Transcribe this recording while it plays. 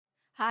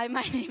Hi,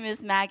 my name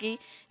is Maggie.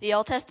 The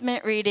Old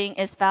Testament reading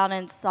is found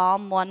in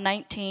Psalm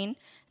 119,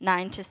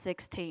 9 to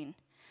 16.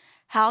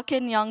 How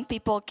can young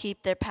people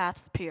keep their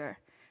paths pure?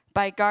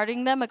 By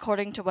guarding them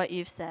according to what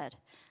you've said.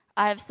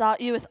 I have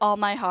sought you with all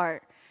my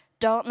heart.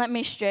 Don't let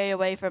me stray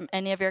away from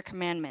any of your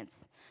commandments.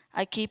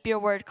 I keep your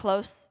word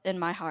close in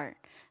my heart,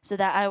 so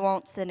that I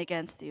won't sin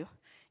against you.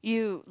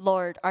 You,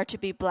 Lord, are to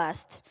be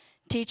blessed.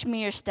 Teach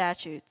me your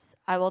statutes.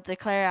 I will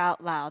declare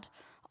out loud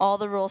all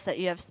the rules that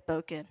you have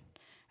spoken.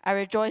 I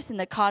rejoice in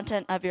the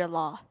content of your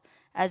law,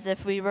 as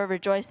if we were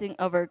rejoicing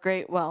over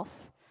great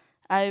wealth.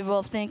 I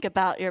will think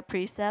about your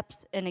precepts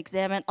and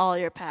examine all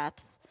your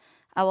paths.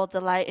 I will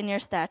delight in your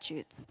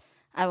statutes.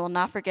 I will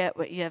not forget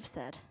what you have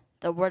said.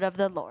 The word of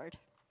the Lord.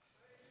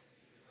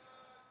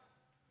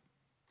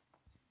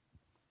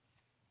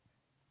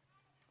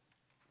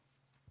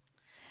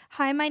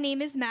 Hi, my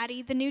name is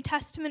Maddie. The New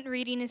Testament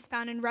reading is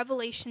found in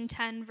Revelation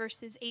 10,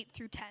 verses 8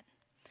 through 10.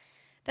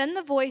 Then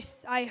the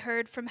voice I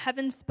heard from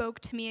heaven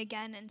spoke to me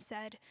again and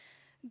said,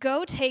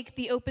 "Go take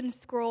the open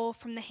scroll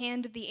from the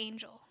hand of the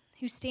angel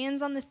who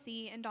stands on the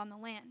sea and on the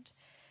land."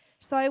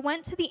 So I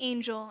went to the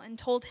angel and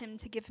told him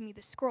to give me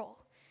the scroll.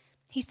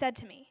 He said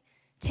to me,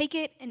 "Take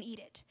it and eat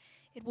it.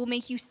 It will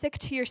make you sick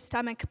to your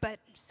stomach, but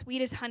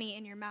sweet as honey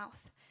in your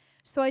mouth."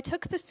 So I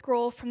took the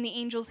scroll from the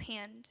angel's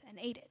hand and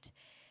ate it.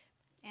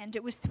 And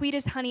it was sweet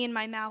as honey in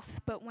my mouth,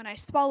 but when I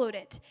swallowed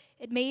it,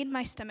 it made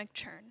my stomach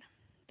churn.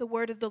 The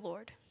word of the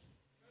Lord.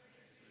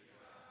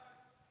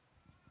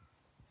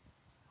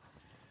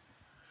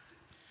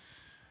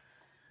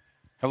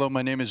 Hello,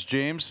 my name is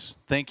James.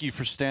 Thank you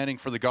for standing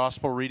for the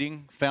gospel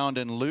reading found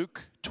in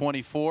Luke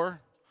 24,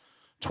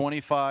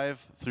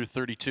 25 through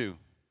 32.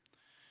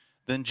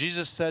 Then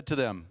Jesus said to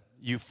them,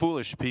 "You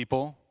foolish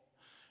people,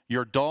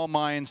 your dull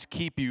minds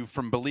keep you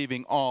from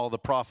believing all the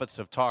prophets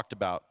have talked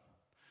about.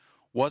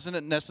 Wasn't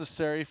it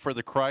necessary for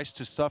the Christ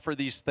to suffer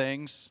these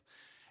things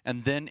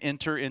and then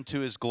enter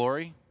into his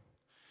glory?"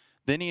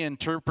 Then he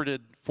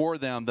interpreted for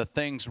them the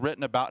things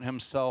written about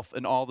himself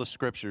in all the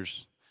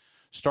scriptures,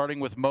 starting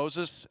with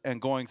Moses and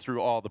going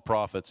through all the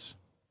prophets.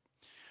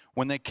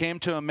 When they came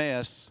to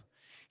Emmaus,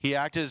 he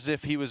acted as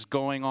if he was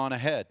going on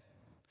ahead.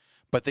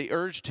 But they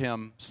urged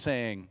him,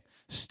 saying,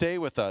 "Stay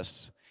with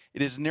us.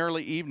 It is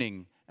nearly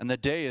evening, and the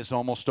day is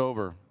almost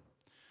over."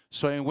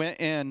 So he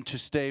went in to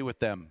stay with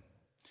them.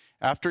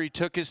 After he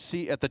took his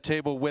seat at the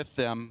table with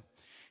them,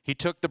 he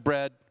took the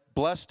bread,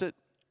 blessed it,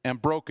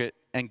 and broke it,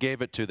 and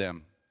gave it to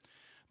them.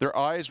 Their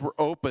eyes were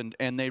opened,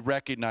 and they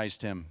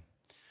recognized him,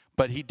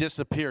 but he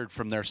disappeared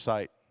from their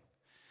sight.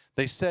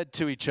 They said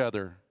to each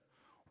other,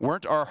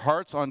 "Weren't our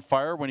hearts on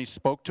fire when he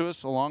spoke to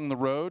us along the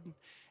road,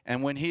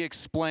 and when he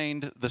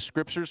explained the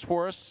scriptures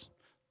for us?"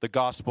 The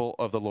gospel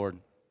of the Lord.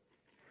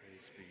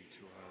 Praise be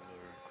to our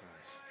Lord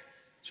Christ.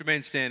 Let's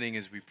remain standing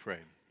as we pray.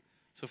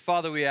 So,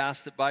 Father, we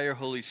ask that by your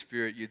Holy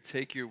Spirit, you'd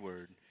take your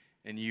word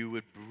and you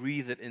would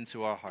breathe it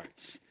into our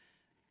hearts.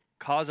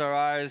 Cause our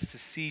eyes to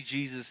see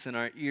Jesus and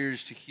our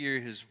ears to hear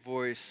his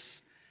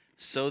voice,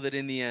 so that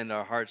in the end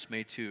our hearts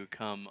may too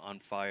come on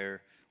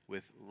fire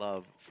with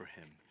love for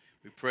him.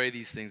 We pray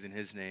these things in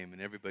his name,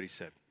 and everybody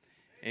said,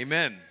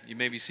 amen. You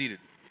may be seated.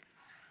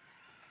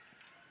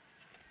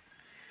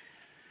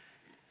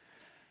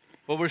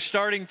 Well, we're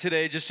starting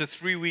today just a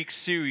 3-week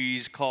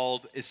series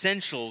called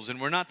Essentials,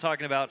 and we're not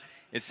talking about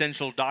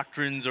essential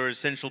doctrines or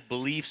essential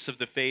beliefs of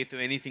the faith or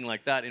anything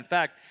like that. In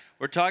fact,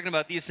 we're talking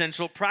about the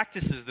essential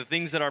practices, the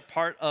things that are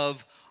part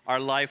of our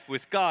life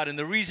with God. And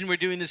the reason we're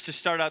doing this to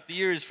start out the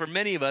year is, for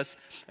many of us,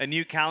 a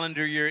new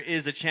calendar year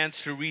is a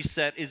chance to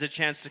reset, is a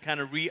chance to kind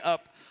of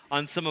re-up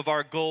on some of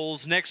our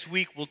goals. Next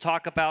week, we'll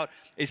talk about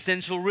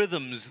essential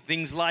rhythms,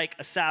 things like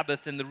a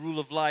Sabbath and the rule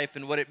of life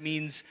and what it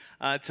means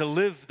to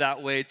live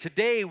that way.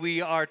 Today,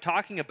 we are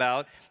talking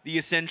about the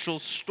essential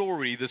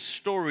story, the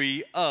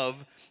story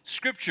of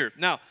Scripture.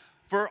 Now,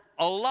 for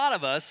a lot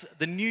of us,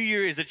 the new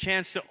year is a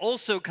chance to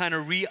also kind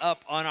of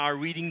re-up on our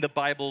reading the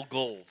Bible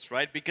goals,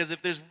 right? Because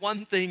if there's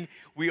one thing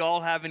we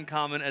all have in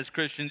common as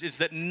Christians, it's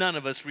that none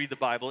of us read the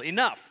Bible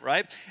enough,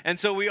 right? And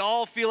so we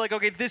all feel like,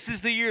 okay, this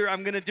is the year,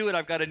 I'm going to do it.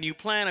 I've got a new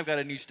plan, I've got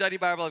a new study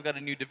Bible, I've got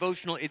a new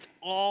devotional. It's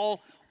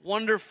all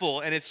wonderful.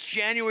 And it's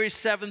January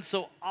 7th,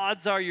 so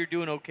odds are you're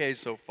doing okay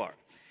so far.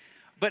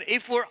 But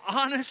if we're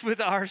honest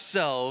with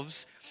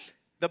ourselves,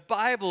 the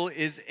Bible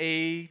is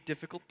a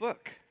difficult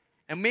book.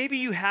 And maybe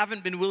you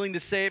haven't been willing to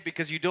say it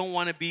because you don't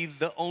want to be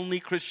the only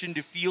Christian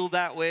to feel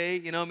that way.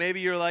 You know,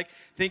 maybe you're like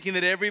thinking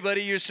that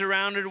everybody you're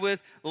surrounded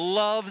with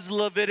loves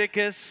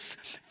Leviticus,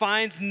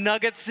 finds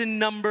nuggets in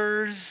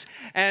Numbers,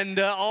 and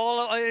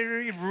all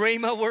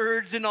Rhema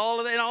words and all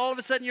of it. And all of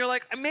a sudden you're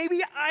like,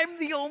 maybe I'm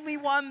the only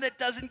one that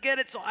doesn't get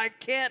it, so I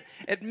can't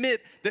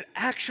admit that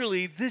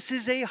actually this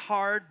is a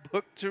hard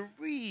book to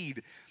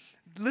read.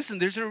 Listen,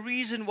 there's a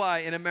reason why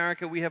in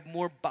America we have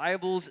more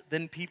Bibles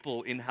than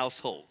people in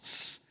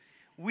households.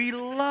 We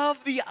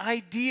love the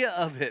idea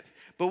of it,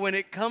 but when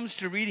it comes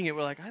to reading it,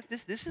 we're like,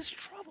 this is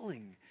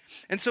troubling.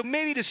 And so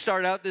maybe to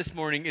start out this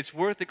morning, it's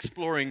worth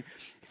exploring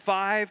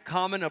 5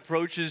 common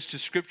approaches to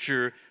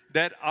Scripture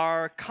that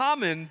are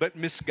common but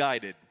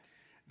misguided.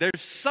 There's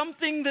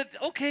something that,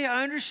 okay,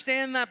 I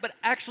understand that, but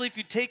actually if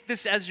you take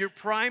this as your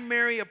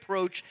primary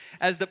approach,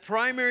 as the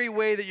primary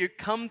way that you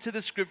come to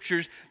the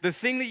scriptures, the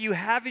thing that you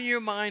have in your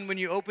mind when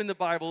you open the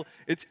Bible,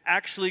 it's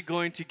actually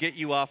going to get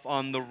you off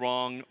on the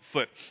wrong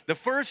foot. The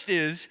first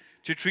is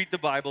to treat the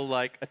Bible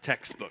like a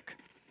textbook.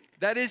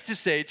 That is to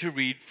say, to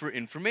read for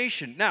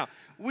information. Now,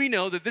 we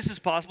know that this is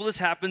possible. This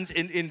happens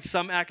in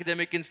some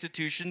academic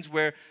institutions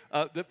where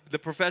the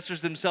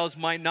professors themselves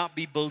might not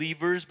be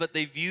believers, but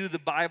they view the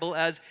Bible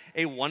as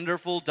a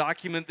wonderful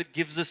document that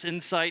gives us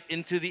insight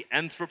into the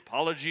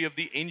anthropology of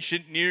the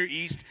ancient Near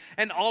East,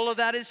 and all of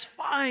that is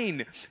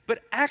fine.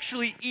 But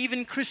actually,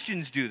 even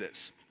Christians do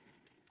this.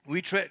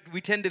 We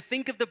tend to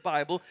think of the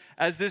Bible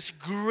as this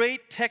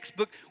great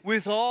textbook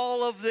with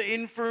all of the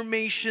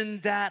information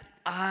that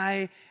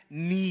I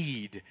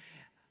need.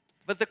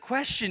 But the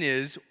question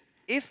is,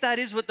 if that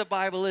is what the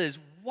Bible is,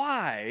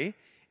 why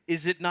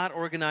is it not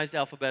organized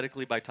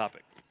alphabetically by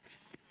topic?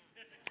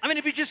 I mean,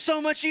 it'd be just so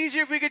much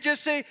easier if we could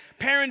just say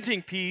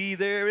parenting, P,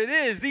 there it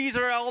is. These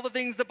are all the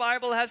things the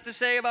Bible has to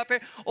say about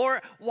parenting.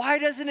 Or why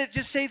doesn't it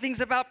just say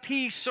things about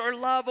peace or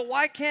love? Or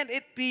why can't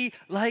it be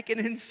like an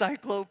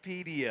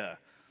encyclopedia?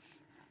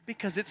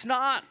 Because it's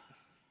not.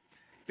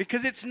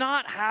 Because it's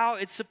not how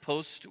it's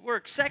supposed to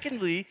work.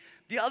 Secondly,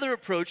 the other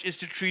approach is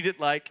to treat it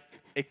like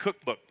a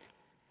cookbook.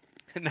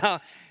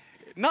 Now,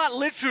 not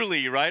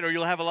literally, right? Or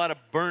you'll have a lot of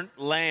burnt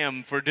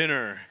lamb for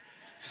dinner,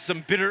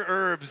 some bitter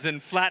herbs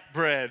and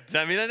flatbread.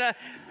 I mean,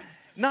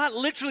 not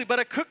literally, but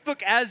a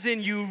cookbook as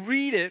in you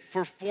read it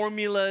for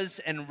formulas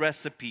and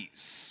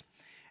recipes.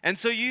 And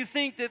so you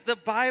think that the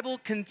Bible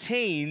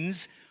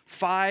contains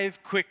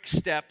 5 quick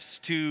steps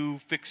to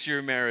fix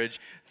your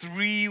marriage,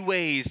 3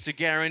 ways to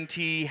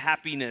guarantee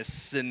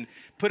happiness, and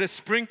put a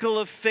sprinkle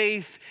of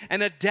faith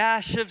and a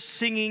dash of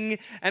singing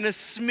and a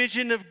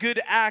smidgen of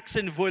good acts,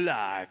 and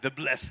voila, the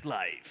blessed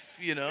life,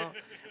 you know?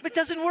 It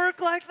doesn't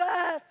work like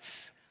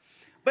that.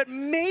 But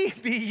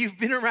maybe you've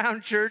been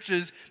around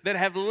churches that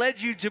have led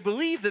you to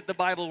believe that the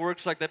Bible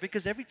works like that,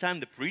 because every time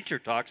the preacher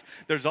talks,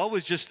 there's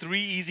always just 3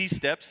 easy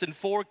steps and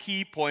 4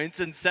 key points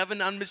and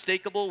 7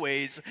 unmistakable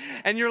ways.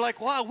 And you're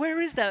like, wow,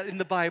 where is that in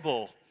the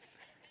Bible?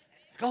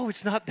 Oh,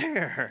 it's not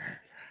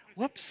there.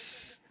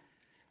 Whoops.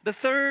 The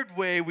third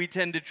way we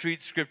tend to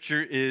treat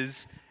Scripture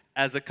is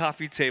as a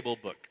coffee table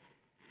book,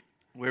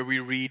 where we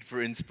read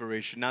for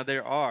inspiration. Now,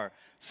 there are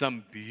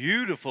some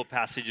beautiful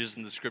passages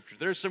in the Scripture.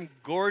 There's some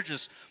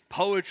gorgeous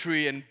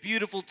poetry and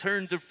beautiful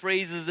turns of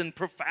phrases and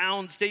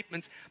profound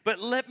statements. But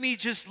let me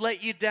just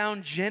let you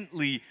down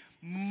gently.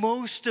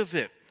 Most of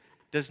it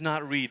does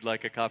not read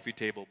like a coffee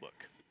table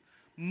book.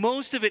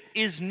 Most of it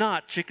is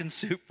not chicken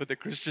soup for the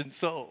Christian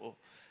soul.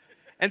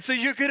 And so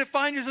you're going to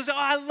find yourself saying,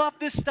 oh, I love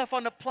this stuff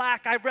on a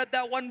plaque. I read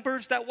that one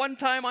verse that one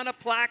time on a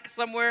plaque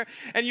somewhere,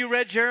 and you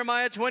read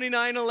Jeremiah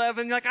 29:11.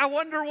 You're like, I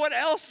wonder what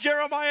else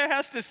Jeremiah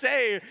has to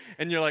say.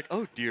 And you're like,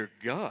 oh, dear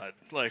God.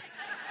 Like,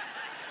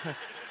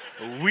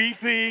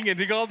 weeping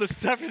and all this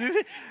stuff.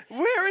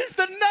 Where is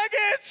the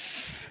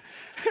nuggets?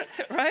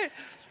 Right?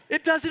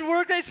 It doesn't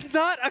work. It's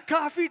not a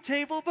coffee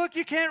table book.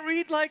 You can't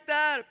read like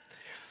that.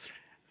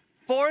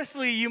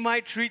 Fourthly, you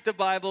might treat the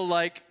Bible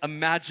like a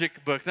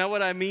magic book. Now,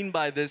 what I mean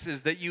by this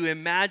is that you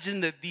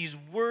imagine that these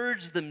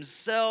words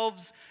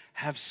themselves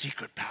have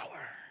secret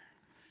power.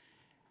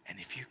 And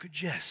if you could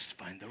just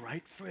find the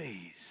right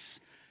phrase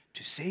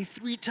to say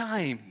 3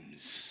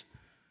 times,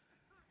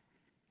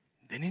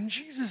 then in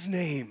Jesus'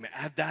 name,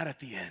 add that at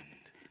the end.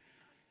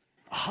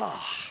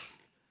 Aha.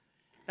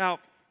 Now,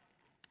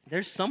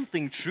 there's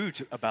something true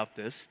about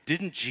this.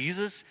 Didn't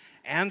Jesus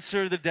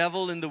answer the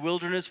devil in the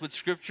wilderness with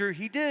Scripture?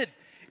 He did.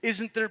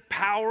 Isn't there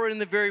power in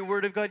the very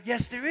Word of God?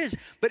 Yes, there is.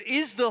 But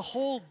is the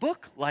whole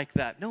book like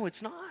that? No,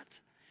 it's not.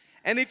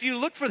 And if you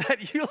look for that,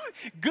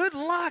 good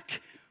luck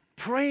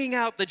praying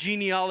out the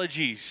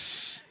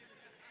genealogies.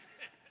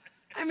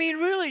 I mean,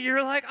 really,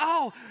 you're like,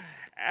 oh,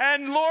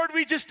 and Lord,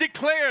 we just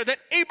declare that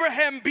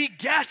Abraham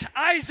begat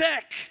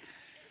Isaac.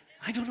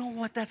 I don't know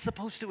what that's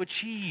supposed to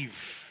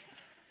achieve.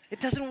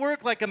 It doesn't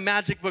work like a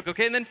magic book,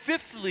 okay? And then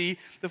fifthly,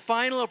 the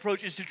final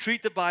approach is to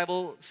treat the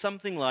Bible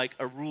something like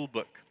a rule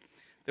book.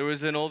 There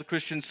was an old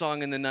Christian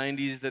song in the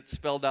 90s that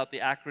spelled out the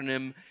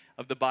acronym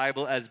of the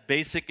Bible as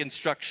basic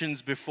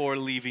instructions before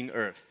leaving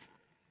earth.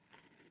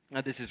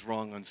 Now, this is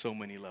wrong on so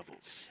many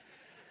levels,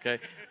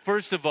 okay?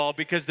 First of all,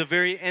 because the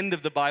very end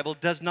of the Bible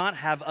does not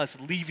have us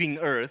leaving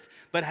earth,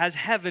 but has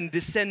heaven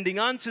descending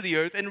onto the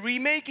earth and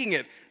remaking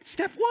it.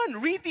 Step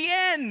 1, read the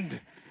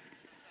end.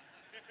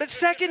 But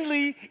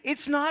secondly,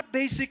 it's not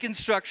basic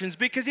instructions,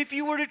 because if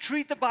you were to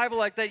treat the Bible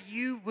like that,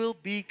 you will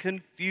be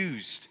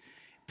confused.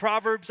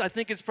 Proverbs, I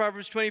think it's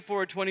Proverbs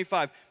 24 or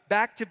 25,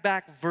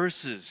 back-to-back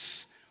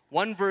verses.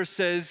 One verse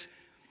says,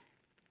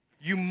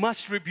 you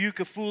must rebuke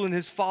a fool in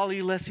his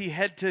folly, lest he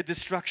head to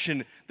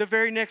destruction. The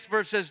very next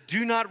verse says,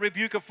 do not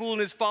rebuke a fool in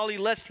his folly,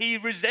 lest he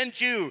resent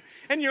you.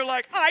 And you're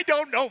like, I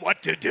don't know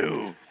what to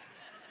do.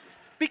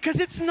 Because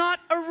it's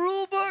not a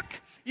rule book.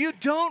 You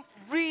don't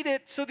read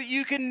it so that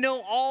you can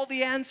know all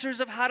the answers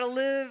of how to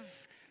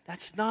live.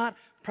 That's not.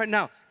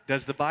 Now,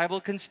 Does the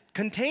Bible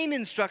contain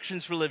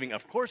instructions for living?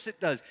 Of course it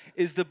does.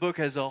 Is the book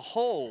as a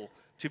whole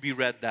to be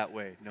read that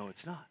way? No,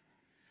 it's not.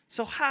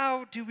 So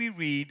how do we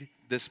read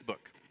this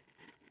book?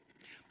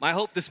 My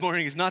hope this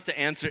morning is not to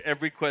answer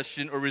every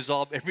question or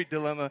resolve every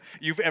dilemma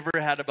you've ever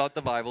had about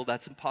the Bible.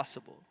 That's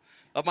impossible.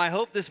 But my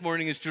hope this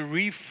morning is to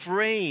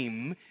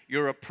reframe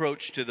your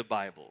approach to the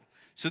Bible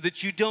so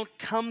that you don't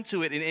come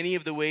to it in any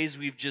of the ways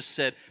we've just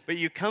said, but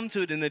you come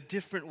to it in a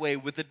different way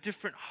with a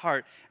different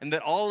heart, and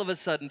that all of a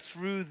sudden,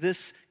 through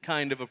this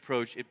kind of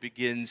approach, it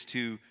begins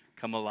to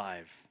come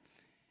alive.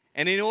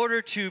 And in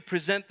order to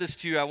present this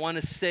to you, I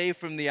want to say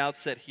from the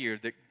outset here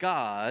that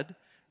God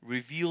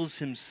reveals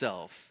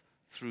himself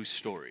through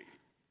story.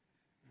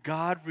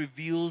 God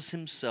reveals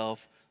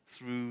himself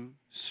through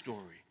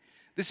story.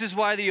 This is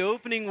why the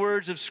opening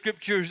words of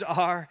scriptures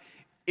are,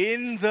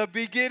 "In the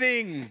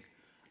beginning."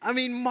 I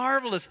mean,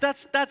 marvelous.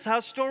 That's how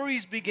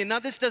stories begin. Now,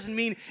 this doesn't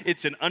mean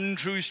it's an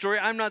untrue story.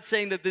 I'm not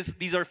saying that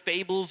these are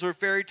fables or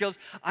fairy tales.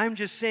 I'm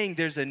just saying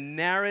there's a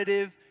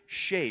narrative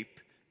shape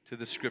to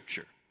the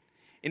scripture.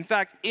 In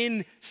fact,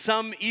 in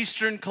some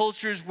Eastern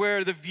cultures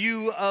where the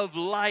view of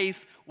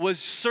life was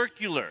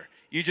circular,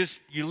 you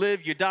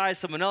live, you die,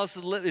 someone else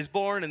is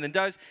born and then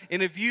dies.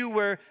 In a view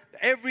where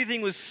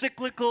everything was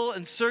cyclical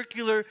and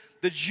circular,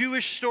 the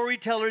Jewish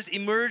storytellers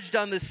emerged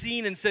on the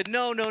scene and said,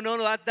 no,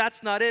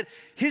 that's not it.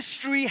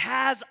 History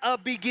has a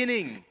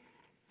beginning,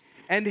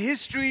 and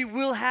history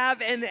will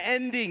have an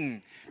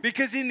ending,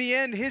 because in the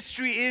end,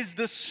 history is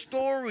the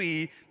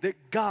story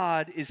that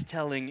God is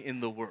telling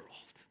in the world.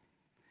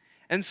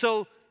 And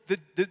so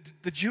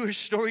the Jewish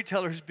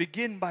storytellers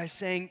begin by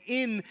saying,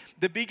 in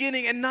the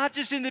beginning, and not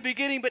just in the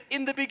beginning, but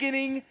in the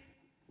beginning,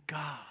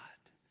 God.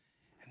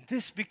 And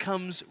this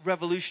becomes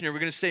revolutionary. We're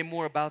going to say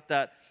more about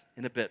that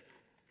in a bit.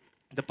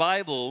 The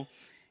Bible,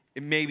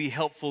 it may be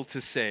helpful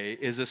to say,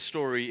 is a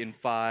story in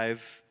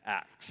 5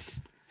 acts.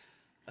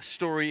 A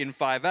story in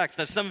 5 acts.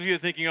 Now, some of you are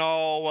thinking,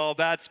 oh, well,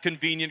 that's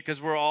convenient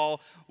because we're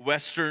all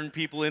Western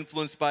people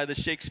influenced by the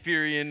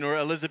Shakespearean or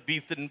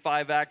Elizabethan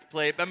 5-act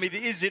play. But I mean,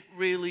 is it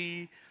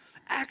really?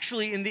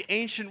 Actually, in the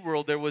ancient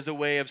world, there was a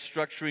way of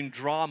structuring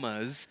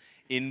dramas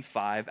in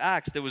 5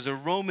 acts. There was a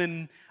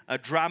Roman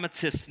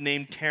dramatist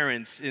named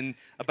Terence in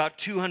about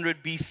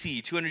 200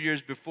 BC, 200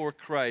 years before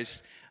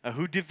Christ,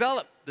 who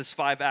developed this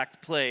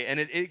 5-act play. And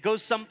it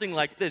goes something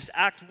like this.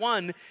 Act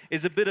 1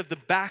 is a bit of the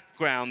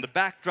background, the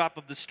backdrop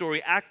of the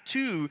story. Act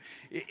 2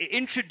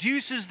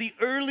 introduces the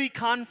early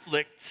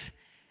conflict,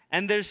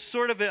 and there's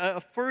sort of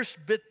a first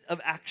bit of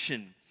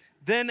action.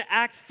 Then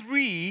Act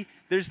 3,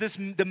 there's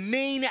the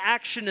main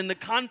action, and the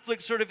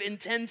conflict sort of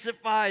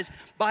intensifies.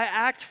 By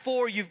Act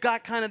 4, you've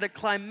got kind of the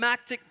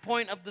climactic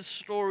point of the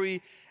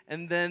story,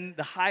 and then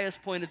the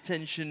highest point of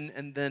tension,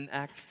 and then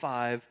Act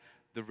 5,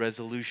 the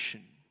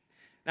resolution.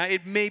 Now,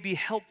 it may be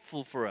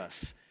helpful for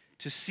us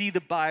to see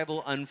the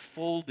Bible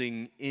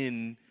unfolding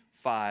in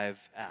 5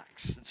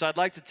 acts. And so I'd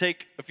like to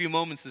take a few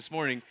moments this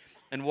morning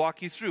and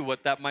walk you through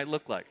what that might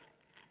look like,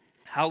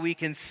 how we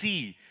can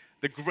see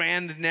the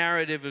grand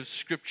narrative of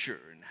Scripture,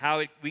 and how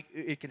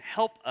it can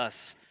help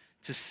us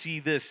to see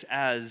this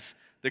as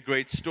the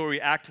great story.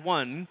 Act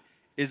 1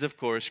 is, of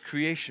course,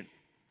 creation.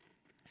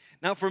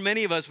 Now, for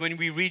many of us, when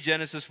we read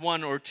Genesis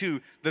 1 or 2,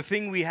 the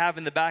thing we have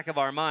in the back of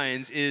our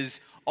minds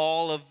is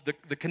all of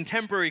the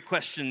contemporary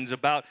questions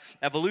about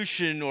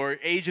evolution or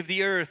age of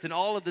the earth and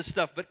all of this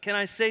stuff. But can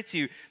I say to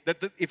you that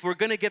if we're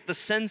going to get the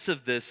sense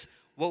of this,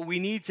 what we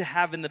need to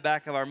have in the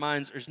back of our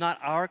minds is not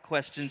our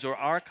questions or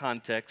our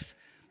context,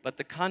 but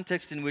the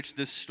context in which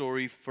this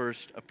story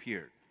first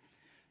appeared.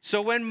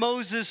 So when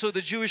Moses or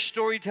the Jewish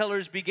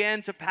storytellers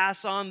began to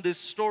pass on this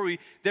story,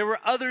 there were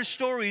other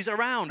stories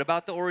around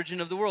about the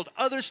origin of the world,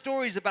 other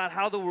stories about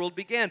how the world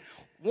began.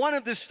 One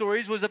of the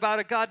stories was about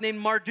a god named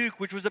Marduk,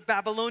 which was a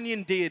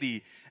Babylonian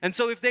deity. And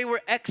so if they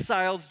were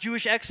exiles,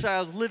 Jewish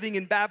exiles living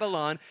in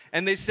Babylon,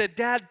 and they said,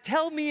 "Dad,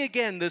 tell me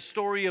again the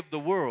story of the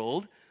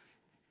world,"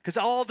 because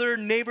all their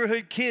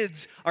neighborhood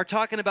kids are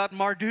talking about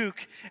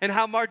Marduk and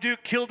how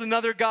Marduk killed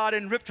another god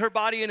and ripped her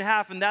body in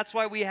half, and that's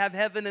why we have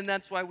heaven and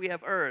that's why we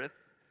have earth.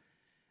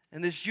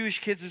 And these Jewish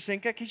kids are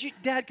saying,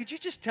 Dad, could you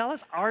just tell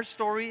us our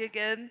story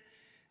again? And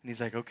he's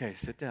like, okay,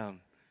 sit down,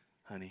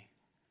 honey.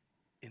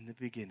 In the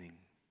beginning,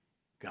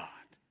 God.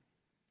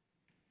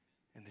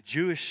 And the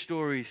Jewish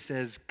story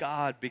says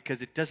God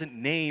because it doesn't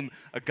name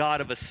a God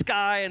of a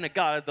sky and a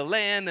God of the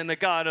land and a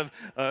God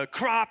of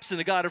crops and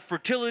a God of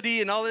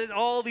fertility and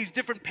all these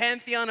different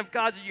pantheon of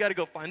gods that you got to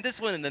go find this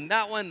one and then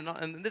that one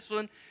and then this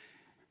one.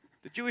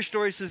 The Jewish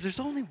story says there's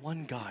only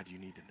one God you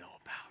need to know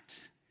about.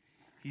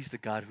 He's the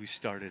God who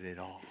started it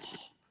all.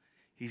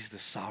 He's the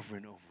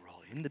sovereign over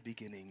all. In the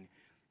beginning,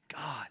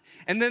 God.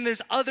 And then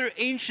there's other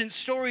ancient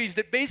stories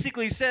that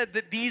basically said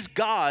that these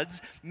gods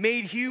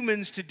made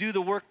humans to do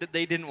the work that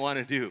they didn't want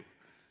to do.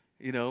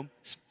 You know,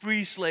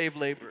 free slave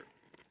labor.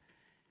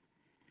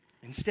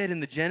 Instead, in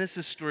the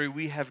Genesis story,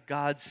 we have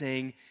God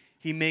saying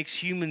he makes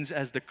humans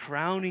as the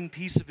crowning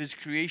piece of his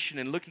creation,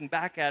 and looking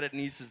back at it, and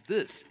he says,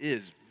 this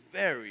is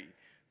very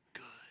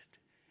good.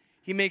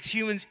 He makes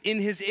humans in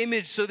his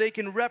image so they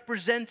can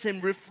represent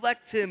him,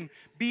 reflect him,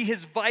 be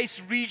his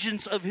vice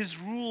regents of his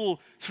rule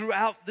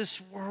throughout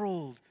this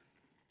world.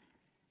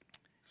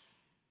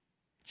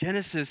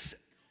 Genesis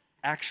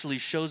actually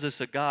shows us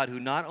a God who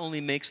not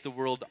only makes the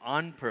world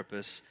on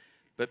purpose,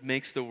 but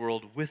makes the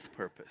world with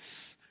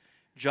purpose.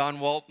 John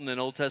Walton, an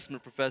Old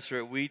Testament professor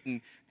at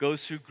Wheaton,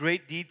 goes through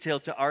great detail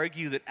to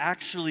argue that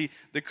actually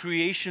the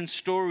creation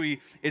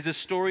story is a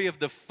story of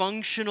the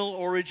functional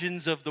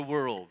origins of the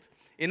world.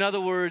 In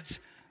other words,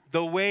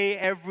 the way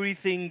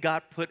everything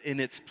got put in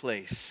its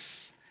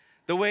place,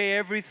 the way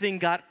everything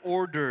got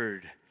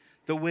ordered,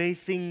 the way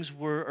things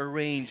were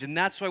arranged. And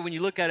that's why when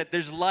you look at it,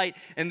 there's light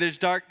and there's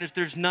darkness,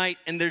 there's night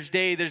and there's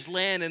day, there's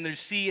land and there's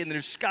sea and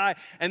there's sky.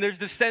 And there's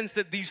the sense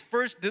that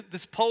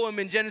this poem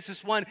in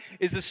Genesis 1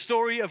 is a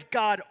story of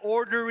God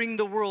ordering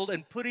the world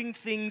and putting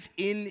things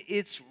in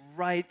its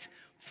right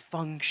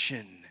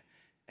function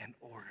and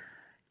order.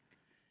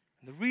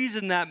 And the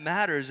reason that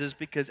matters is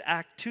because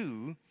Act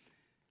 2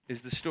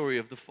 is the story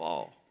of the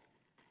fall.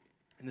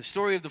 And the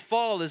story of the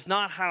fall is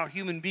not how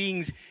human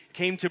beings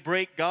came to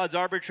break God's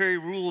arbitrary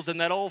rules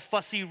and that old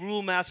fussy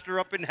rule master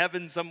up in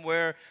heaven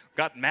somewhere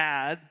got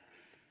mad.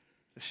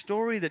 The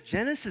story that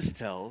Genesis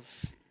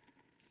tells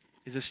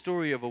is a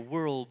story of a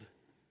world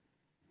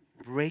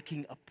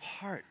breaking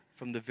apart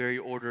from the very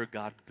order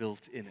God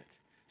built in it.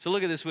 So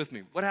look at this with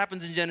me. What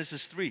happens in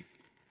Genesis 3?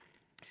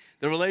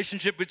 The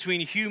relationship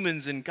between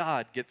humans and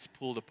God gets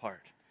pulled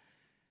apart,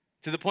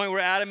 to the point where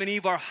Adam and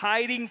Eve are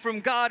hiding from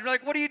God. They're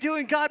like, what are you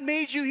doing? God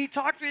made you. He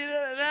talked to you.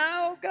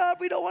 No, God,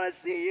 we don't want to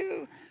see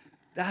you.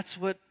 That's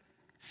what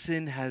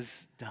sin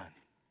has done.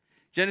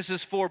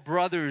 Genesis 4,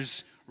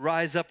 brothers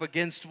rise up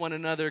against one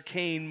another.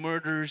 Cain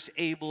murders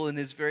Abel and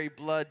his very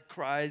blood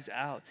cries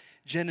out.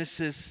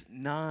 Genesis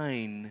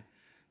 9,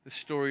 the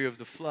story of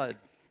the flood,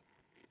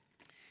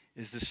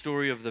 is the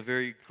story of the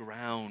very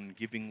ground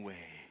giving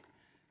way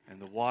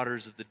and the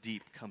waters of the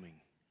deep coming.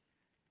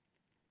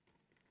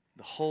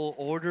 The whole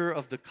order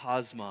of the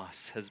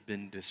cosmos has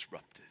been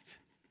disrupted.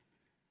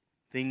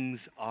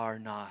 Things are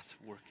not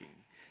working.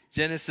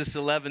 Genesis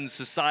 11,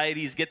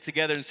 societies get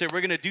together and say,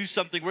 we're going to do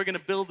something. We're going to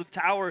build a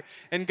tower.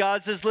 And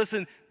God says,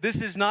 listen,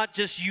 this is not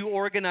just you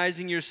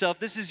organizing yourself.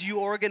 This is you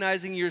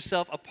organizing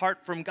yourself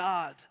apart from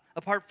God,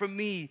 apart from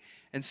me.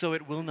 And so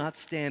it will not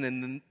stand.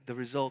 And then the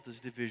result is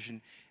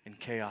division and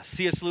chaos.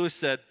 C.S. Lewis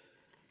said,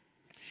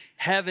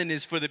 heaven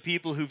is for the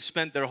people who've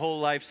spent their whole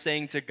life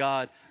saying to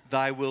God,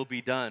 thy will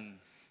be done.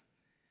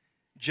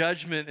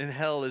 Judgment in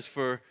hell is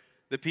for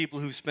the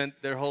people who've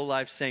spent their whole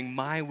life saying,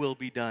 my will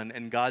be done,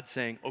 and God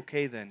saying,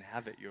 okay then,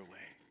 have it your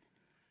way.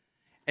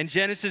 And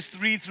Genesis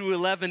 3 through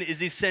 11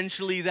 is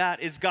essentially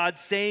that, is God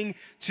saying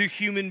to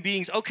human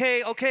beings,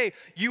 okay,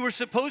 you were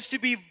supposed to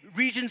be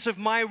regents of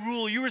my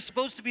rule. You were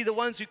supposed to be the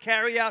ones who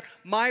carry out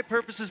my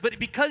purposes, but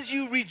because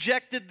you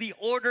rejected the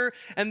order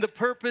and the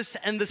purpose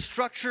and the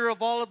structure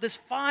of all of this,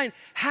 fine,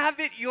 have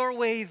it your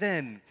way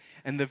then.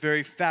 And the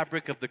very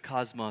fabric of the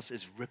cosmos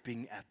is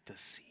ripping at the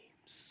seams.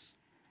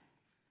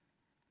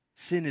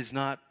 Sin is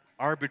not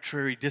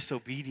arbitrary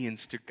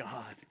disobedience to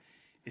God.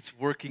 It's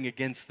working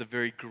against the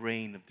very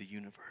grain of the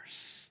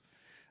universe.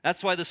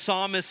 That's why the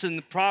psalmists and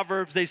the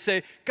Proverbs, they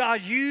say,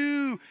 God,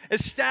 you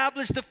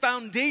established the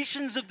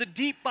foundations of the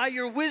deep by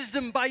your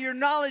wisdom, by your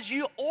knowledge.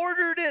 You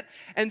ordered it.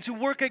 And to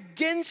work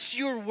against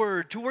your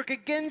word, to work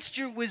against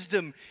your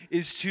wisdom,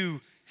 is to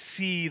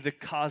see the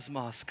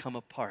cosmos come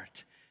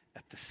apart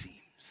at the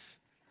seams.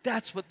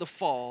 That's what the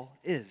fall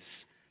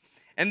is.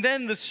 And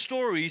then the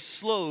story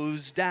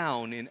slows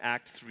down in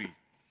Act 3.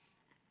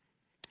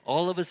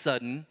 All of a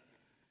sudden,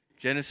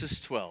 Genesis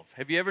 12.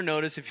 Have you ever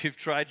noticed, if you've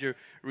tried to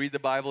read the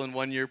Bible in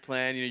 1 year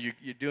plan,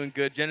 you're doing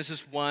good.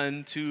 Genesis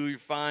 1, 2, you're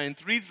fine.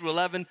 3 through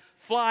 11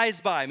 flies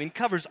by. I mean,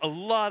 covers a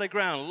lot of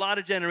ground, a lot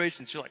of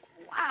generations. You're like,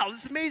 wow,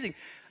 this is amazing.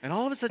 And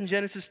all of a sudden,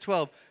 Genesis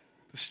 12,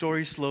 the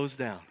story slows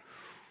down.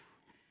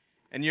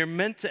 And you're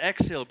meant to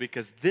exhale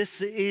because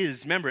this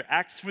is, remember,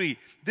 Act 3,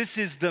 this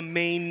is the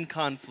main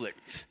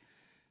conflict.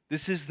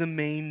 This is the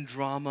main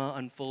drama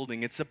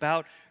unfolding. It's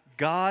about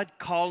God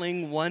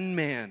calling one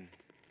man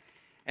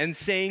and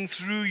saying,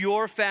 through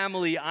your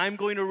family, I'm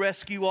going to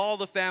rescue all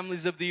the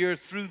families of the earth.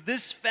 Through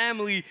this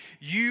family,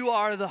 you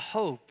are the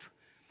hope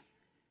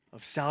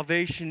of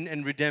salvation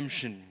and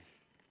redemption.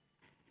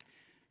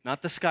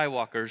 Not the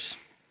Skywalkers.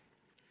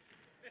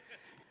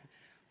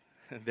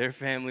 Their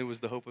family was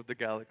the hope of the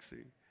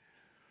galaxy.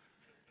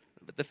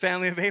 But the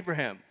family of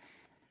Abraham.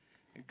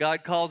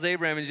 God calls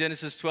Abraham in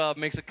Genesis 12,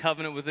 makes a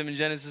covenant with him in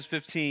Genesis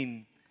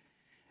 15.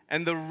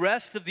 And the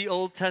rest of the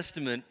Old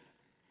Testament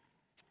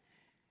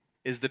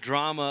is the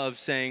drama of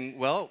saying,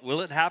 well,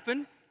 will it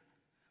happen?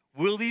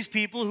 Will these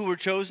people who were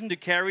chosen to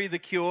carry the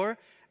cure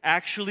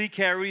actually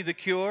carry the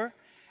cure?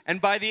 And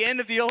by the end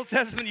of the Old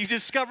Testament, you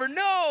discover,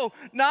 no,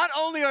 not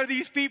only are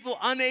these people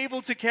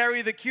unable to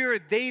carry the cure,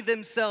 they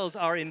themselves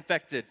are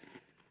infected.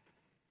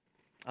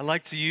 I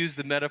like to use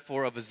the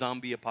metaphor of a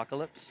zombie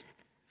apocalypse.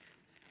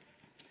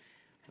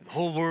 The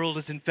whole world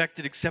is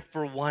infected except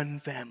for one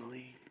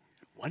family,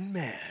 one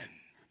man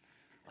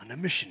on a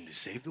mission to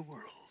save the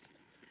world.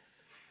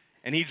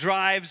 And he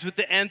drives with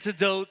the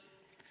antidote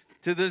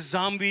to the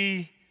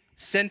zombie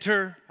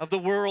center of the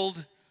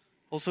world,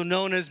 also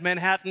known as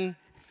Manhattan.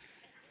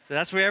 So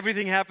that's where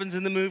everything happens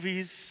in the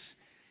movies.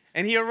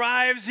 And he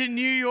arrives in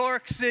New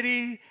York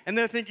City, and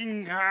they're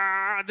thinking,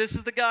 this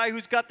is the guy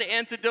who's got the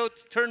antidote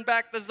to turn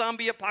back the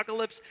zombie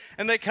apocalypse.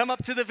 And they come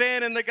up to the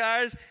van, and the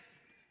guy's,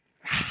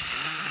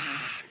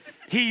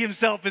 he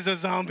himself is a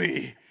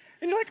zombie.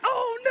 And you're like,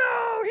 oh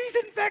no, he's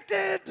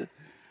infected.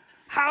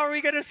 How are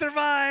we going to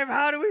survive?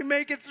 How do we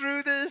make it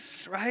through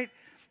this, right?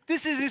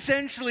 This is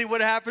essentially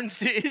what happens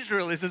to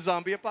Israel is a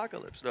zombie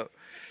apocalypse. No.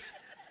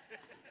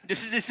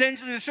 This is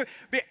essentially the story.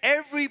 But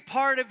every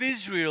part of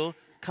Israel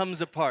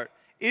comes apart.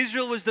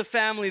 Israel was the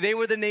family. They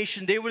were the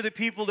nation. They were the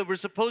people that were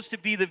supposed to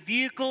be the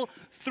vehicle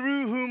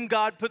through whom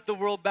God put the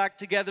world back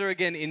together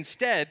again.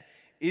 Instead,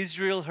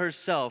 Israel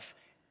herself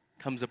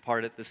comes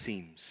apart at the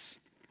seams.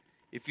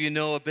 If you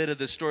know a bit of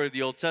the story of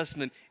the Old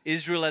Testament,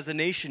 Israel as a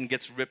nation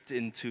gets ripped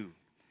in two.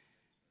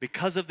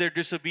 Because of their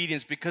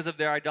disobedience, because of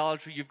their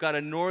idolatry, you've got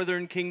a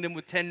northern kingdom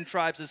with 10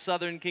 tribes, a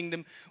southern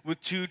kingdom with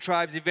 2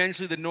 tribes.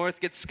 Eventually, the north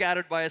gets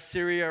scattered by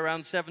Assyria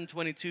around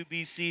 722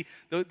 BC.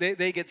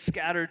 They get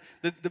scattered.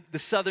 The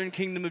southern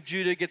kingdom of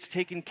Judah gets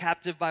taken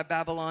captive by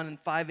Babylon in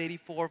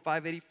 584,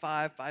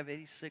 585,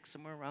 586,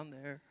 somewhere around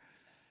there.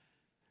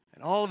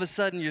 And all of a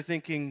sudden, you're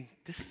thinking,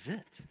 this is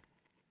it.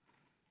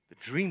 The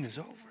dream is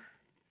over.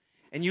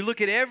 And you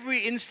look at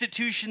every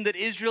institution that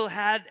Israel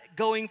had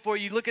going for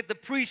you. You look at the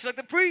priests, you're like,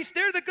 the priests,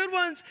 they're the good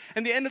ones.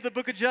 And the end of the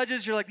book of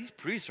Judges, you're like, these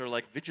priests are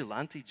like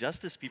vigilante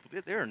justice people.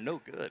 They are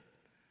no good.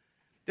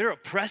 They're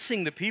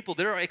oppressing the people.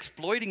 They're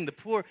exploiting the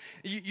poor.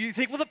 You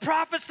think, well, the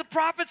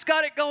prophets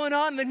got it going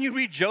on. Then you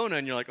read Jonah,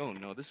 and you're like, oh,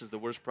 no, this is the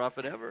worst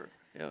prophet ever.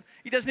 You know,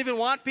 he doesn't even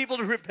want people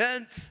to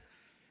repent.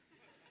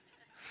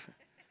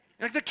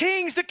 Like the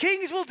kings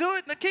will do it.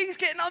 And the kings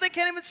they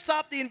can't even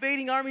stop the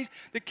invading armies.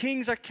 The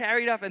kings are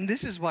carried off. And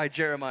this is why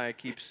Jeremiah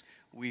keeps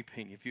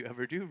weeping, if you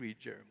ever do read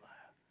Jeremiah.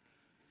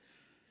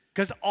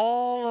 Because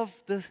all of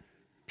the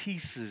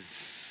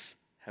pieces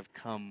have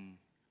come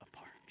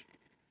apart.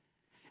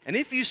 And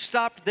if you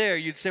stopped there,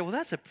 you'd say, well,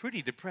 that's a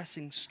pretty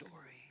depressing story.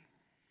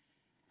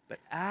 But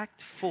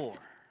Act 4,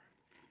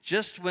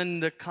 just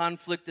when the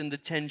conflict and the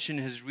tension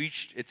has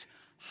reached its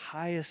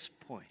highest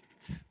point,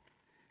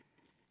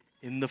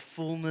 in the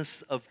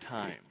fullness of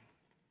time,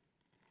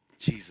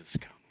 Jesus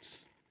comes.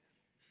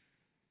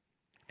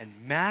 And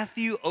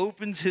Matthew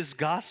opens his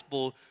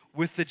gospel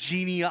with the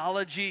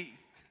genealogy.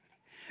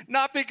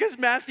 Not because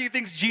Matthew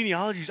thinks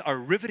genealogies are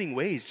riveting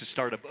ways to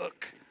start a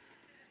book,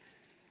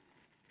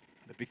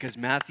 but because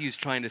Matthew's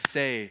trying to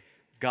say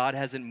God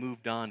hasn't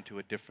moved on to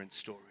a different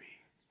story.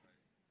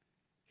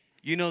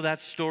 You know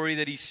that story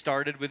that he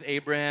started with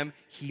Abraham?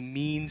 He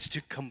means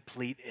to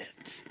complete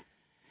it.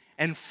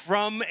 And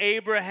from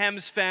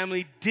Abraham's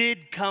family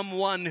did come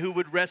one who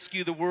would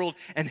rescue the world,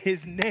 and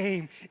his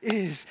name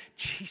is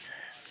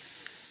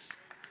Jesus.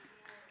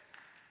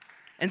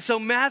 And so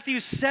Matthew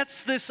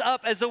sets this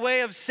up as a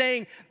way of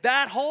saying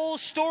that whole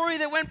story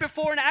that went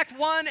before in Act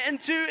 1 and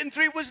 2 and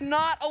 3 was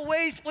not a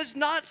waste, was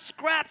not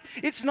scrapped.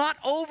 It's not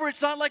over.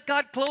 It's not like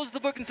God closed the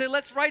book and said,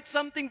 let's write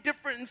something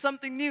different and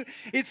something new.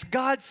 It's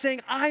God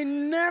saying, I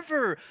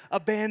never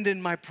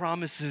abandon my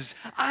promises.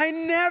 I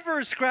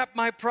never scrap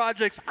my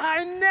projects.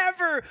 I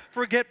never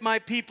forget my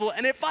people.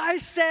 And if I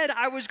said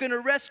I was going to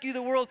rescue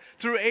the world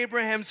through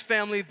Abraham's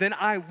family, then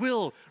I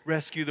will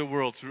rescue the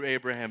world through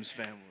Abraham's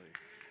family.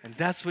 And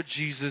that's what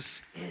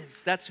Jesus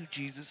is. That's who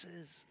Jesus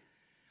is.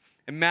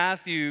 And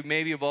Matthew,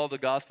 maybe of all the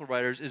gospel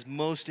writers, is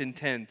most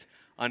intent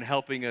on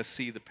helping us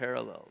see the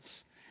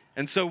parallels.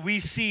 And so we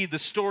see the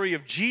story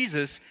of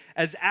Jesus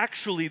as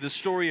actually the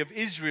story of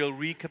Israel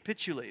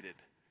recapitulated,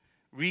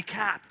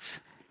 recapped.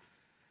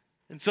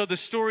 And so the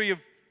story of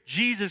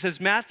Jesus, as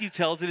Matthew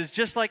tells it, is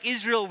just like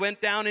Israel went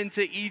down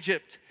into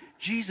Egypt.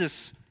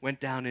 Jesus went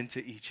down into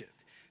Egypt.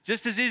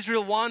 Just as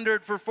Israel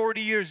wandered for 40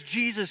 years,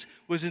 Jesus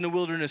was in the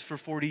wilderness for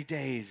 40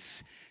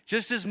 days.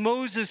 Just as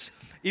Moses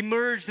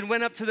emerged and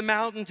went up to the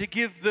mountain to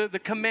give the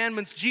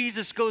commandments,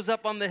 Jesus goes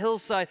up on the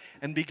hillside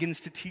and begins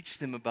to teach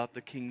them about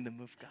the kingdom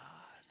of God.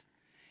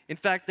 In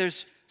fact,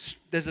 there's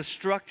a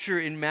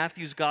structure in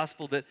Matthew's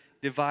gospel that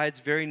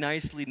divides very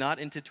nicely, not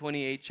into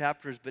 28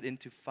 chapters, but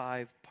into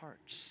 5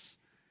 parts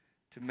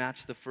to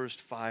match the first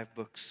 5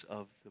 books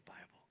of the Bible,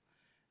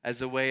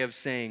 as a way of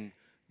saying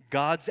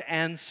God's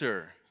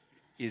answer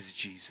is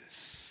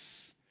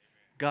Jesus.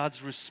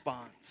 God's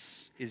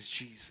response is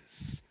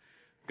Jesus.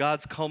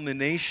 God's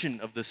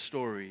culmination of the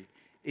story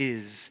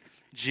is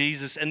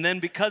Jesus. And then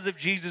because of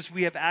Jesus,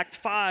 we have Act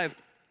 5,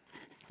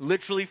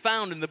 literally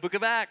found in the book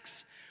of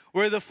Acts,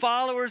 where the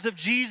followers of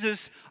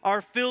Jesus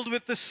are filled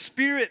with the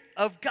Spirit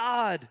of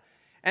God.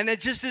 And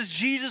just as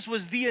Jesus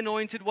was the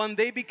anointed one,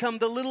 they become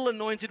the little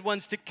anointed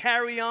ones to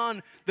carry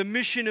on the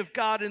mission of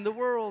God in the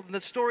world. And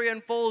the story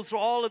unfolds through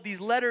all of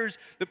these letters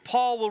that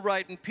Paul will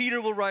write, and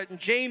Peter will write, and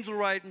James will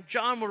write, and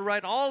John will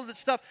write, all of this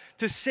stuff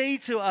to say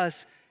to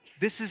us,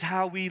 this is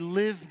how we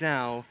live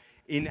now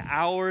in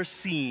our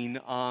scene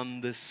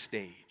on the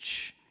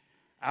stage.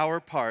 Our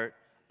part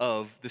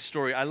of the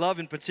story. I love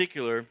in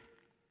particular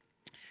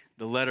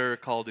the letter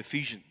called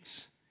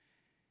Ephesians,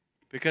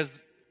 because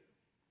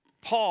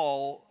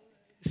Paul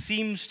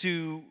seems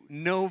to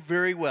know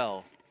very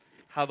well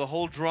how the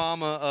whole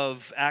drama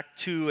of Act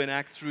 2 and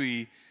Act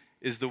 3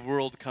 is the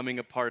world coming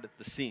apart at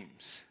the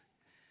seams.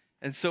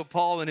 And so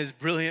Paul, in his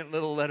brilliant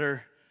little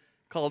letter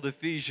called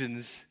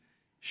Ephesians,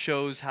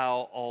 shows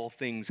how all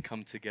things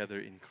come together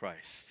in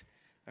Christ.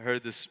 I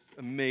heard this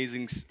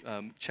amazing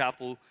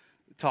chapel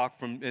talk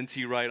from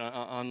N.T. Wright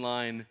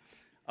online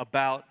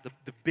about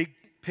the big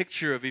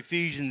picture of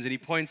Ephesians, and he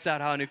points out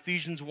how in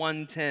Ephesians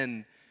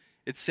 1:10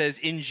 it says,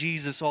 "In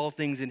Jesus all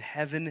things in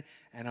heaven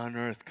and on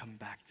earth come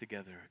back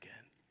together again."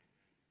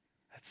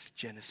 That's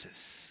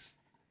Genesis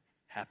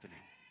happening.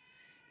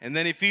 And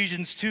then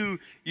Ephesians 2,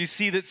 you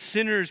see that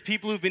sinners,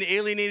 people who've been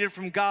alienated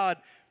from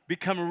God,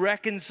 become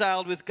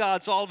reconciled with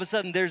God. So all of a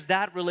sudden, there's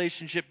that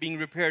relationship being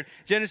repaired.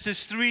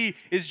 Genesis 3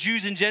 is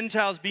Jews and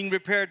Gentiles being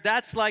repaired.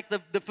 That's like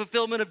the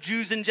fulfillment of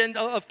Jews and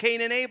of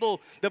Cain and Abel.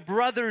 The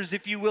brothers,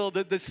 if you will,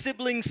 the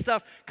sibling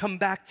stuff come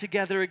back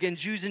together again.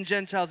 Jews and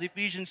Gentiles,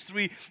 Ephesians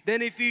 3.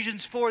 Then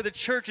Ephesians 4, the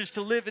church is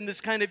to live in this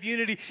kind of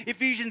unity.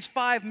 Ephesians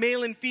 5,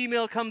 male and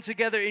female come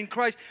together in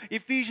Christ.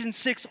 Ephesians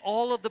 6,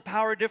 all of the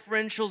power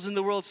differentials in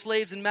the world,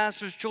 slaves and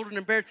masters, children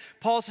and parents.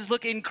 Paul says,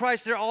 look, in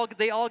Christ,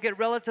 they all get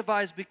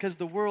relativized because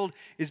the world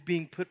is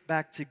being put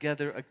back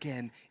together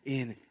again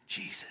in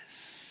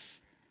Jesus.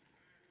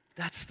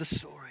 That's the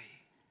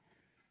story.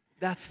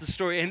 That's the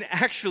story. And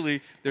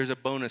actually, there's a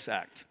bonus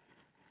act.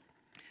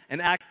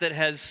 An act that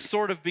has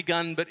sort of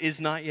begun but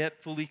is not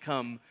yet fully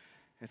come.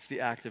 It's the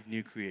act of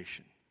new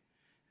creation.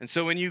 And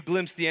so when you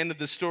glimpse the end of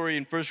the story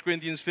in 1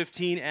 Corinthians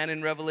 15 and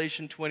in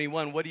Revelation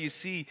 21, what do you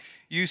see?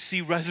 You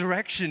see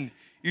resurrection.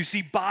 You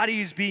see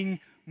bodies being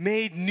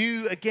made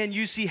new again.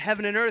 You see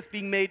heaven and earth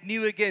being made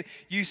new again.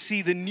 You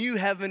see the new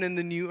heaven and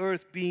the new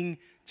earth being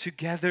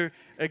together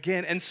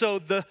again. And so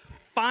the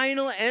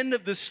final end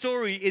of the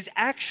story is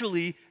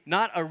actually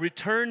not a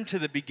return to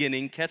the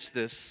beginning. Catch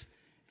this.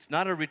 It's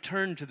not a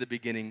return to the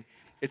beginning.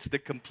 It's the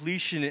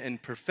completion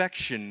and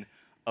perfection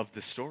of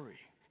the story.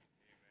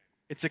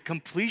 It's a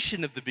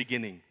completion of the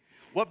beginning.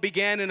 What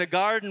began in a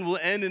garden will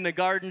end in a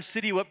garden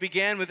city. What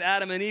began with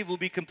Adam and Eve will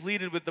be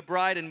completed with the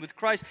bride and with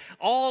Christ.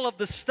 All of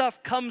the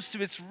stuff comes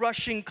to its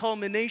rushing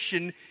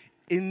culmination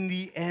in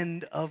the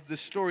end of the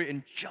story.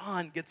 And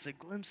John gets a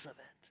glimpse of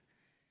it.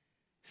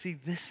 See,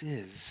 this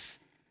is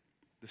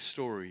the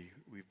story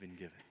we've been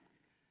given.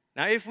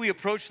 Now, if we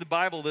approach the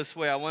Bible this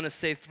way, I want to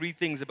say three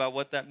things about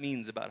what that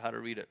means, about how to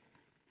read it.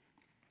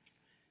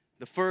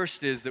 The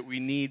first is that we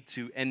need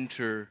to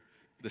enter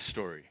the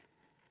story.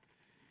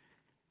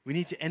 We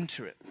need to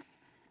enter it.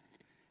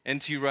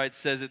 N.T. Wright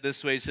says it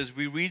this way. He says,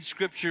 we read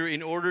Scripture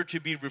in order to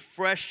be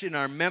refreshed in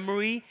our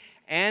memory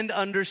and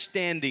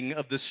understanding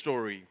of the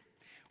story,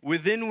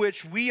 within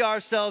which we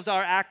ourselves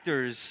are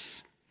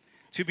actors,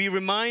 to be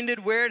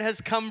reminded where it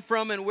has come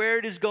from and where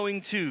it is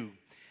going to,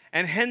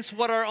 and hence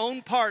what our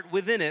own part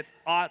within it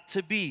ought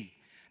to be.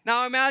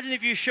 Now imagine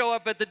if you show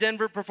up at the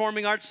Denver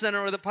Performing Arts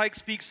Center or the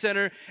Pikes Peak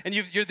Center, and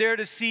you're there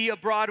to see a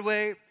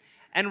Broadway,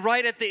 and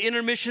right at the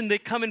intermission, they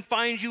come and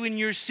find you in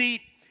your seat,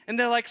 and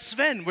they're like,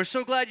 Sven, we're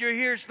so glad you're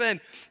here, Sven.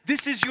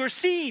 This is your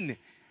scene.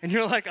 And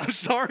you're like, I'm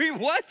sorry,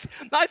 what?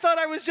 I thought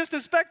I was just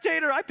a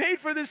spectator. I paid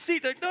for this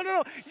seat. They're like,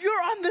 no,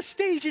 you're on the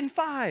stage in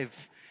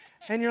 5.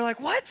 And you're like,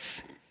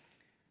 what?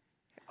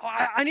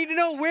 I need to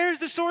know, where's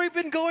the story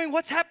been going?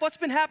 What's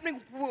been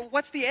happening?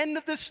 What's the end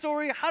of this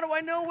story? How do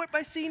I know what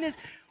my scene is?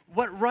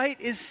 What Wright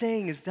is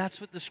saying is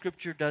that's what the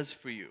Scripture does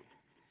for you.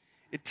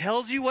 It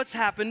tells you what's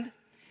happened.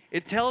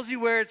 It tells you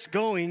where it's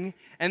going,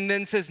 and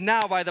then says,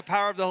 now, by the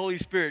power of the Holy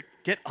Spirit,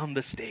 get on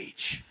the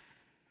stage.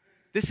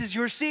 This is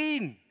your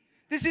scene.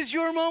 This is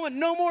your moment.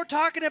 No more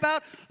talking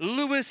about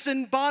Lewis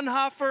and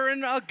Bonhoeffer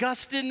and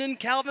Augustine and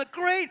Calvin.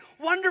 Great,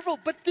 wonderful,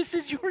 but this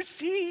is your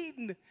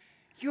scene.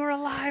 You're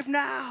alive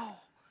now.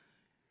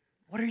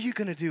 What are you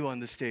going to do on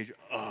the stage?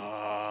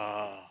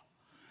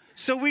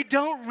 So we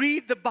don't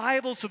read the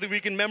Bible so that we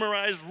can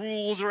memorize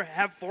rules or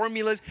have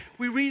formulas.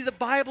 We read the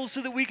Bible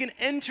so that we can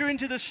enter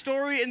into the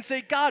story and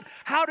say, God,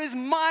 how does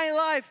my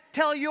life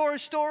tell your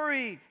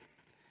story?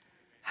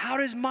 How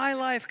does my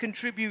life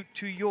contribute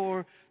to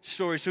your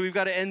story? So we've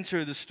got to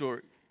enter the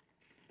story.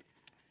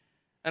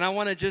 And I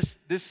want to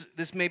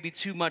this may be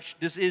too much,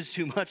 this is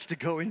too much to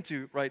go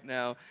into right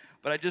now,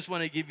 but I just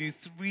want to give you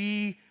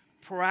 3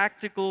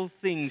 practical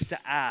things to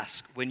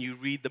ask when you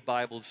read the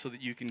Bible so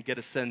that you can get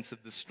a sense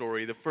of the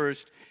story. The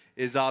first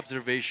is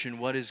observation.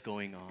 What is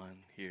going on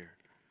here?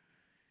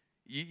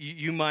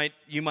 You might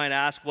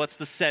ask, what's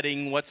the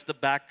setting? What's the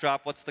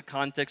backdrop? What's the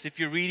context? If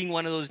you're reading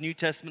one of those New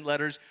Testament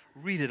letters,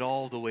 read it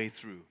all the way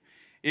through.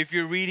 If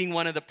you're reading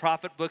one of the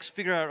prophet books,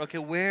 figure out, okay,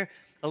 where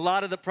a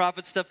lot of the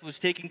prophet stuff was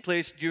taking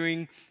place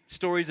during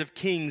stories of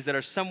kings that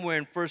are somewhere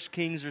in 1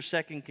 Kings or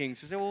 2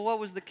 Kings. You say, well, what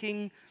was the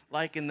king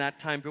like in that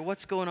time period?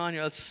 What's going on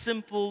here? A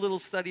simple little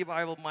study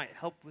Bible might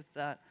help with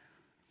that.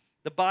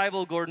 The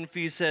Bible, Gordon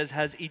Fee says,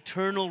 has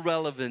eternal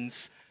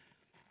relevance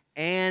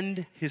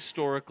and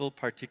historical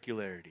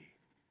particularity.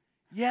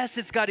 Yes,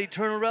 it's got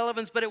eternal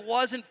relevance, but it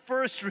wasn't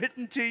first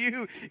written to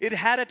you. It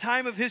had a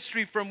time of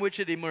history from which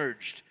it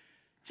emerged.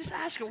 Just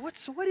ask her,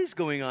 what is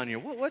going on here?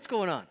 What's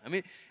going on? I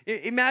mean,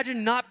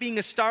 imagine not being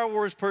a Star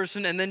Wars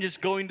person and then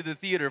just going to the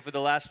theater for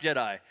The Last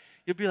Jedi.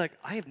 You'll be like,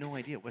 I have no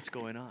idea what's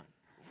going on.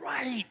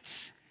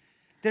 Right.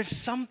 You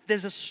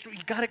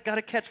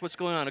gotta catch what's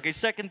going on. Okay,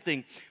 second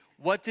thing,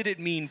 what did it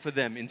mean for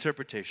them?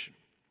 Interpretation.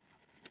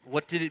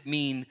 What did it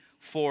mean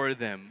for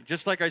them?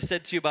 Just like I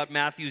said to you about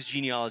Matthew's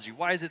genealogy.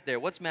 Why is it there?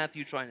 What's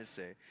Matthew trying to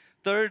say?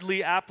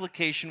 Thirdly,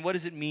 application. What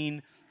does it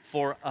mean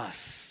for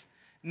us?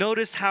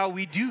 Notice how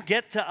we do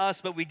get to us,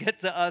 but we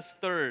get to us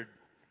third.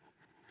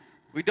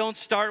 We don't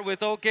start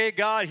with, okay,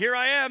 God, here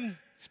I am.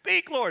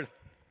 Speak, Lord.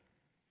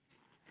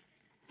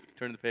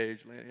 Turn the page.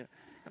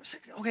 I'm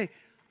saying, okay,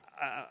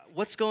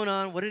 what's going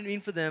on? What did it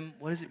mean for them?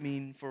 What does it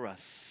mean for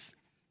us?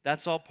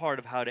 That's all part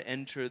of how to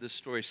enter the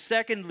story.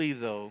 Secondly,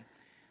 though,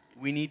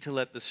 we need to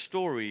let the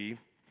story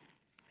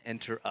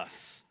enter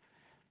us.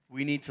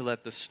 We need to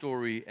let the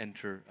story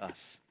enter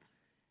us.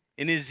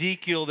 In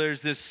Ezekiel,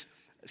 there's this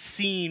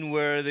scene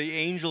where the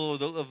angel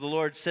of the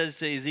Lord says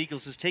to Ezekiel,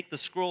 says, take the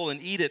scroll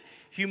and eat it.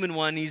 Human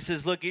one, he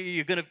says, look,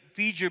 you're going to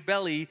feed your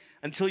belly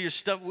until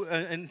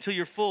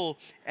you're full,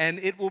 and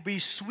it will be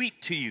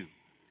sweet to you.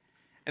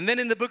 And then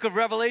in the book of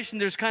Revelation,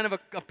 there's kind of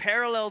a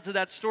parallel to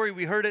that story.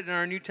 We heard it in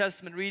our New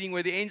Testament reading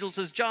where the angel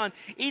says, John,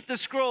 eat the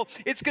scroll.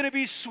 It's going to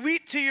be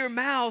sweet to your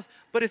mouth,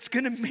 but it's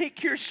going to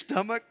make your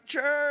stomach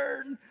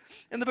churn.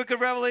 In the book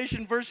of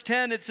Revelation, verse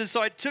 10, it says,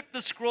 so I took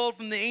the scroll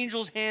from the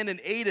angel's hand and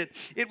ate it.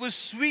 It was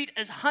sweet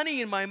as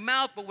honey in my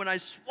mouth, but when I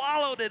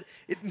swallowed it,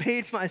 it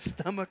made my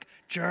stomach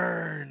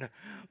churn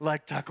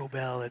like Taco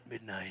Bell at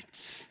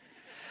midnight.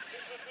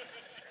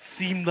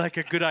 Seemed like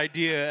a good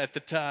idea at the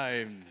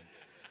time.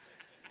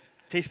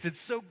 Tasted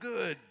so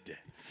good.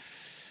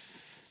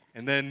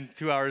 And then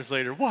 2 hours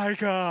later, why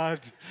God?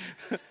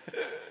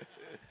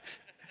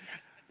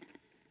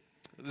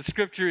 The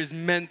scripture is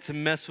meant to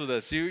mess with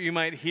us. You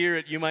might hear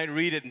it, you might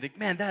read it and think,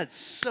 man, that's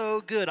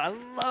so good. I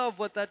love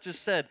what that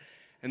just said.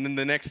 And then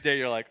the next day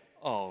you're like,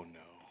 oh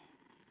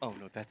no,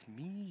 that's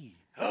me.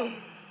 Oh,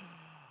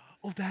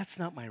 that's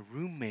not my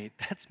roommate,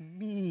 that's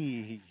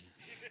me.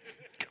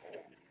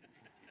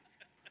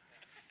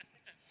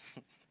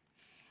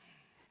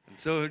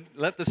 So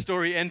let the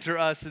story enter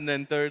us, and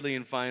then thirdly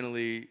and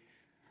finally,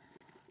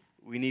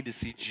 we need to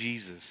see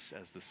Jesus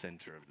as the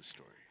center of the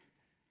story.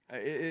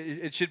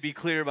 It should be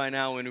clear by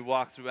now when we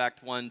walk through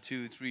Act 1,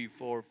 2, 3,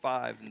 4,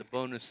 5, and the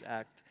bonus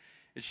act.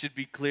 It should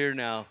be clear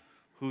now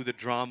who the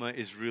drama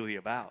is really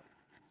about.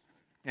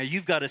 Now,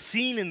 you've got a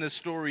scene in the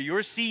story.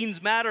 Your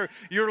scenes matter.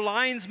 Your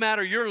lines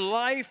matter. Your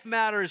life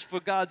matters for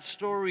God's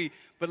story.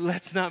 But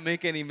let's not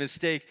make any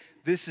mistake.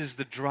 This is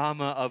the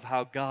drama of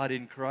how God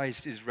in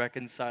Christ is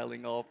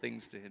reconciling all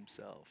things to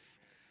himself.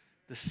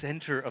 The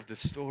center of the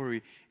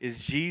story is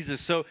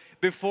Jesus. So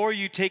before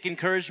you take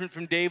encouragement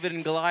from David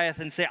and Goliath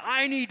and say,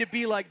 I need to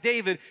be like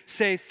David,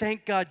 say,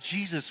 thank God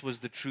Jesus was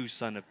the true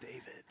son of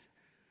David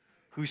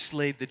who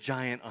slayed the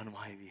giant on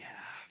my behalf.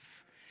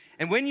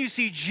 And when you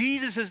see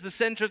Jesus as the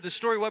center of the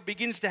story, what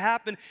begins to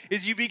happen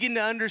is you begin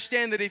to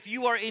understand that if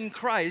you are in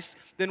Christ,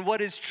 then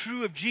what is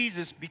true of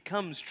Jesus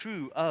becomes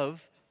true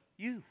of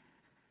you.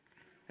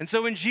 And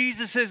so when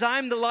Jesus says,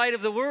 I'm the light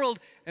of the world,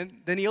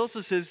 and then he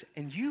also says,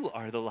 and you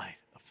are the light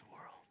of the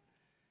world.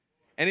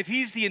 And if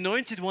he's the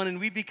anointed one and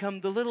we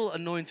become the little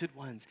anointed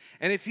ones,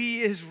 and if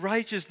he is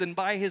righteous, then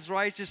by his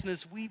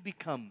righteousness we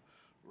become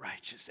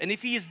righteous. And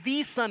if he is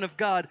the Son of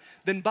God,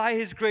 then by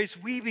his grace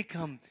we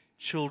become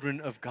children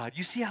of God.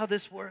 You see how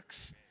this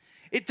works?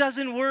 It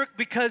doesn't work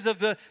because of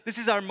this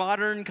is our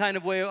modern kind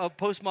of way, a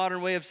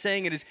postmodern way of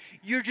saying it is,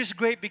 you're just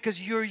great because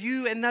you're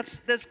you, and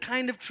that's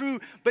kind of true,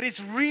 but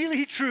it's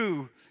really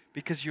true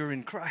because you're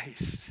in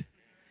Christ.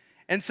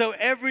 And so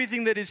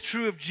everything that is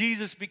true of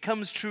Jesus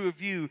becomes true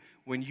of you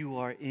when you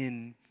are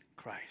in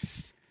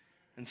Christ.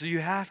 And so you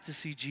have to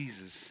see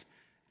Jesus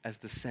as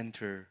the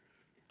center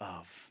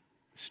of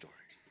the story.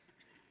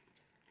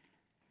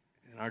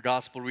 In our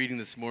gospel reading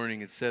this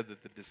morning, it said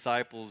that the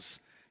disciples,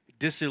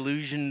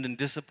 disillusioned and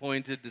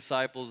disappointed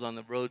disciples on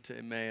the road to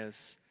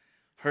Emmaus,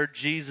 heard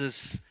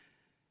Jesus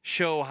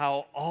show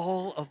how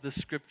all of the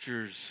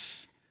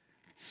scriptures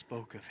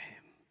spoke of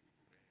him.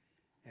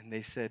 And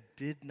they said,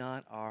 did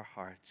not our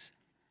hearts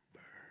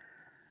burn?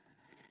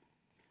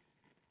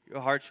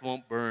 Your hearts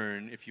won't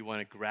burn if you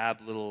want to grab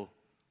little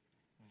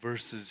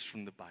verses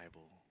from the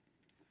Bible.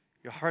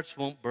 Your hearts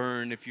won't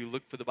burn if you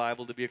look for the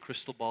Bible to be a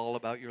crystal ball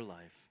about your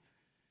life.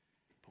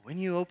 When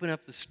you open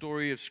up the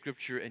story of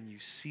Scripture and you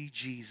see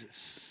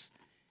Jesus,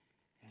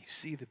 and you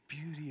see the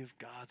beauty of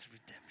God's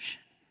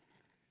redemption,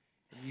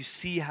 and you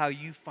see how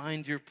you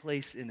find your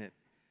place in it,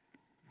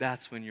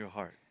 that's when your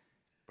heart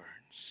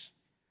burns.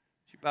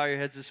 Would you bow your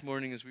heads this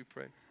morning as we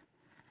pray?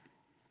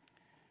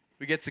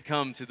 We get to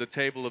come to the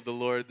table of the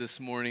Lord this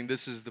morning.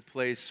 This is the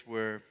place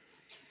where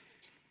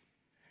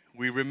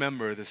we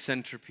remember the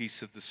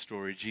centerpiece of the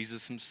story,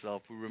 Jesus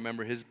himself. We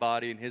remember his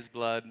body and his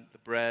blood, the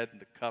bread and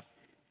the cup.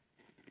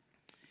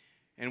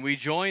 And we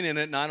join in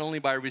it not only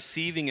by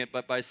receiving it,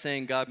 but by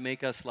saying, God,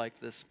 make us like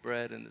this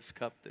bread and this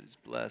cup that is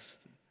blessed,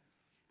 and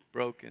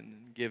broken,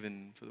 and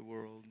given to the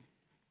world.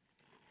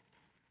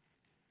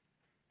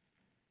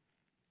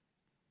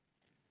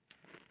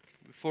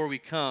 Before we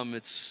come,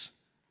 it's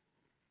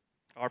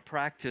our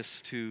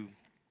practice to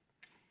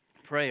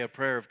pray a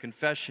prayer of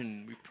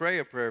confession. We pray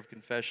a prayer of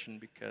confession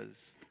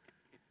because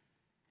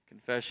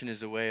confession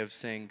is a way of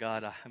saying,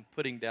 God, I'm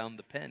putting down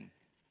the pen.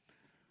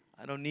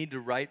 I don't need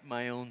to write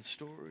my own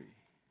story.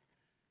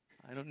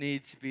 I don't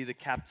need to be the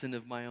captain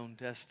of my own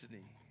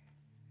destiny.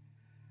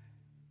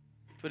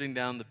 Putting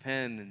down the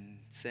pen and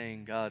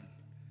saying, God,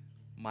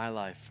 my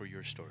life for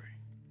your story.